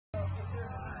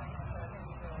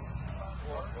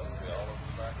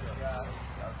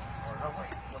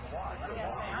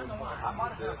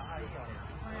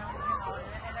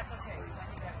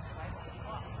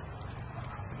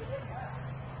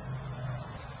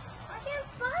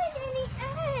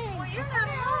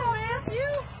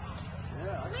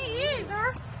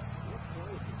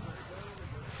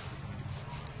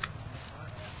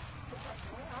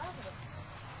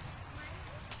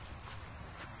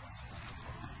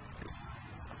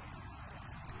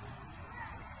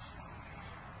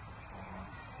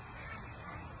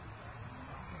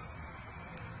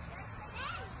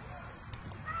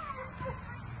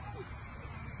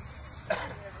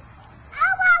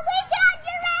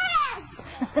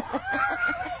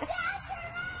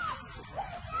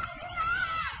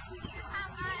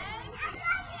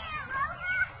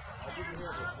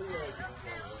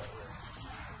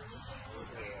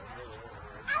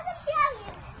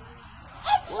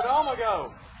while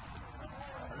ago.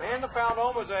 Amanda found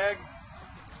Oma's egg.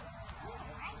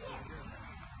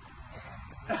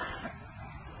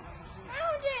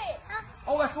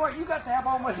 Oh, that's right. You got to have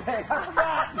Oma's egg. I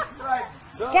forgot. Right.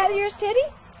 Got yours, Teddy?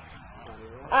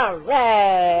 All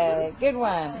right. Good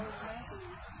one.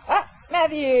 Ah,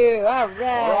 Matthew. All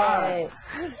right.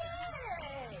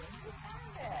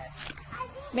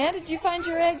 Man, did you find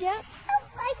your egg yet? Oh,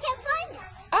 I can't find it.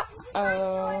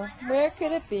 Uh-oh. Where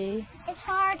could it be? It's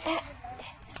hard.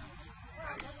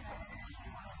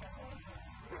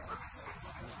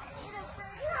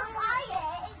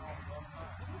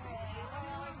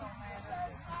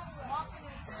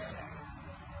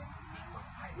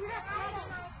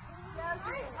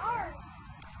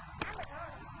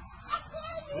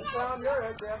 Who found your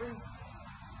egg, Debbie?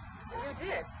 You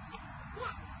did.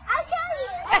 I'll show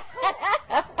you.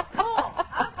 Cool.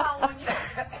 I'm following you.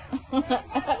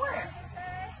 Where?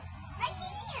 Right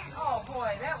here. Oh,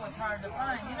 boy, that was hard to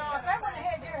find. You know, if I would have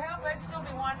had your help, I'd still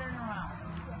be wandering around.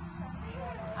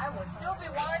 I would still be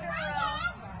wandering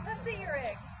around. Let's see your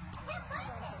egg.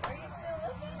 Are you still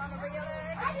looking on the real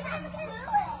egg? I can't do it.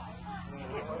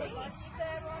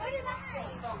 What is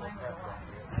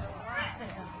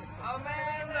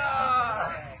Amanda!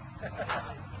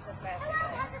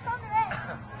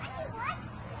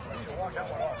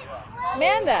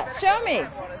 Amanda, show me.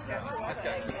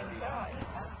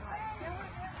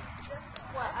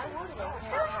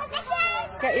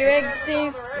 Got your egg,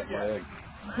 Steve?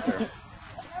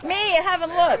 Me, I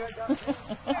haven't looked.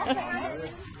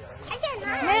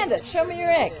 Amanda, show me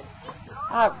your egg.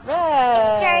 All right.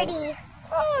 It's dirty.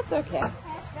 Oh, it's okay.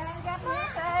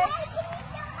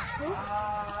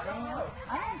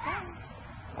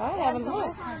 I haven't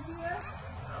looked.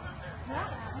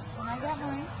 When I got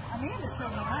mine, Amanda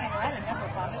showed me mine. I didn't ever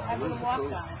find it. I would have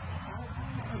walked on it.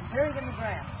 It was buried in the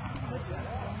grass.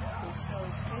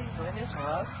 It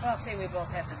was. Well, see, we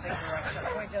both have to take directions.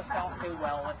 We just don't do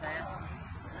well with that.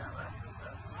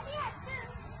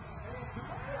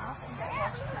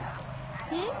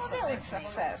 Well, that was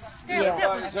success. Yeah.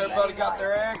 Has everybody got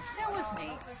their eggs? That was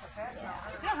neat.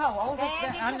 You know how old it's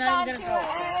been? I'm not even going to go.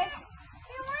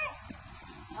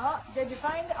 Oh, did you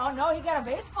find it? Oh, no, he got a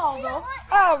baseball, though.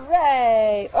 All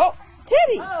right. Oh,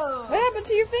 Teddy, Oh. what happened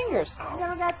to your fingers? You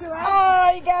never got to it? Oh,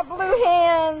 you got blue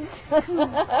hands.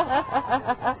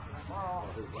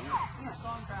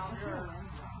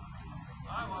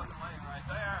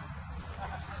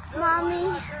 Mommy.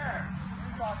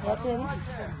 Yeah, Teddy?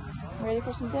 Ready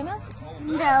for some dinner?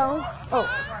 No. Oh,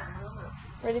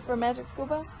 ready for a magic school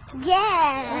bus?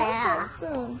 Yeah. Okay,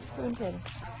 soon. Soon, Teddy.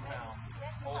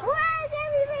 Where is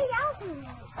everybody else?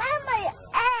 Where's my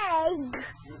egg?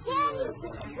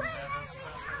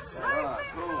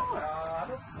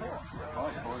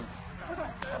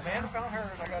 Amanda found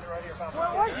hers. I got it right here.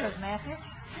 What was yours, Matthew?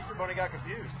 She's the one who got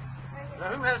confused. Now,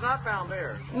 who has not found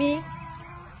theirs? Me?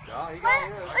 Yeah, he got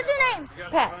his. What's your name?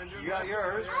 Pat. You got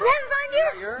yours? You haven't found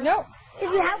yours? Yours? Nope. If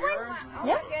you have one?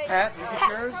 Yeah. Pat, you get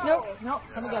yours? Nope. Nope,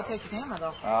 somebody got to take your camera,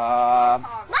 though. Mom!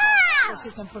 So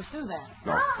she can pursue that.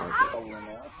 No.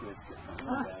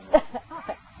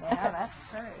 Yeah, that's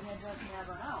true. You just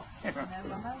never know. You never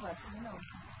know what you know.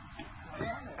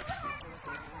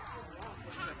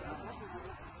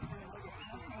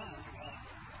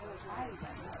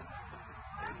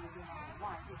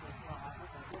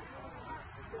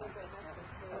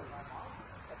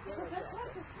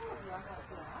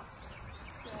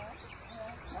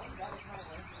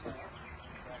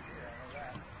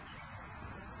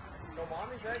 So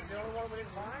Mommy's egg's the only one we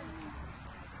didn't find?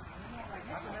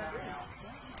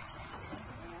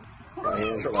 My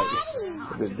hands are like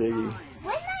a bit diggy.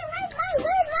 Where's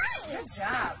mine? Good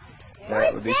job.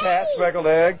 That would be Pat's speckled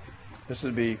egg. This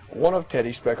would be one of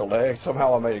Teddy's speckled eggs.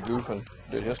 Somehow I made a goof and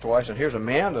did his twice. And here's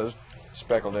Amanda's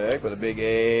speckled egg with a big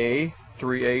A,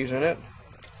 3 A's in it.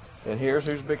 And here's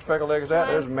whose big speckled egg is that?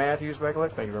 There's Matthew's speckled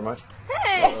egg. Thank you very much.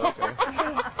 Hey! Oh, okay.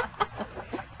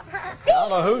 I don't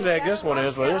know whose egg this one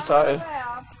is, but it's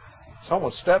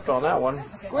someone stepped on that one.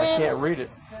 I can't read it.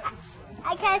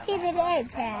 I can't see the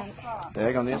egg tag. The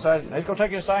egg on the inside. Let's go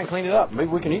take it inside and clean it up. Maybe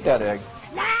we can eat that egg.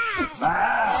 Nah!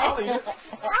 Ah, I'll eat it.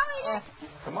 I'll eat it.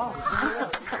 Come on.